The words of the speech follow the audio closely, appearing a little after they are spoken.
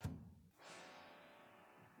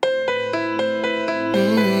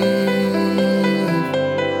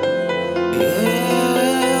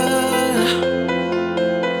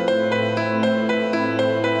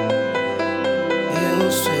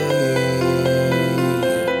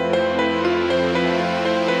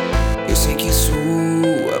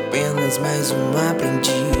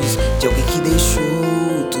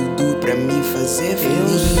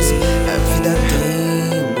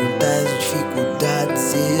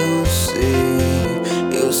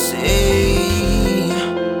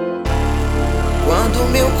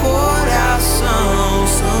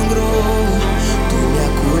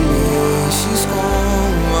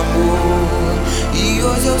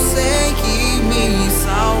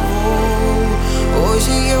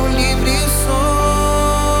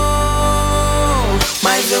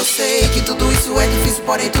que tudo isso é difícil,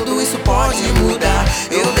 porém tudo isso pode mudar.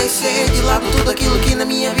 Eu deixei de lado tudo aquilo que na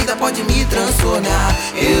minha vida pode me transformar.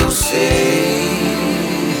 Eu sei,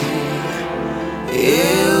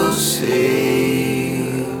 eu sei.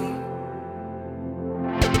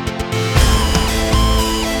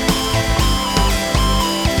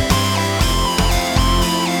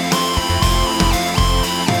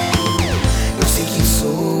 Eu sei que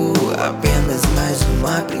sou apenas mais um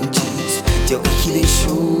aprendiz de alguém que deixou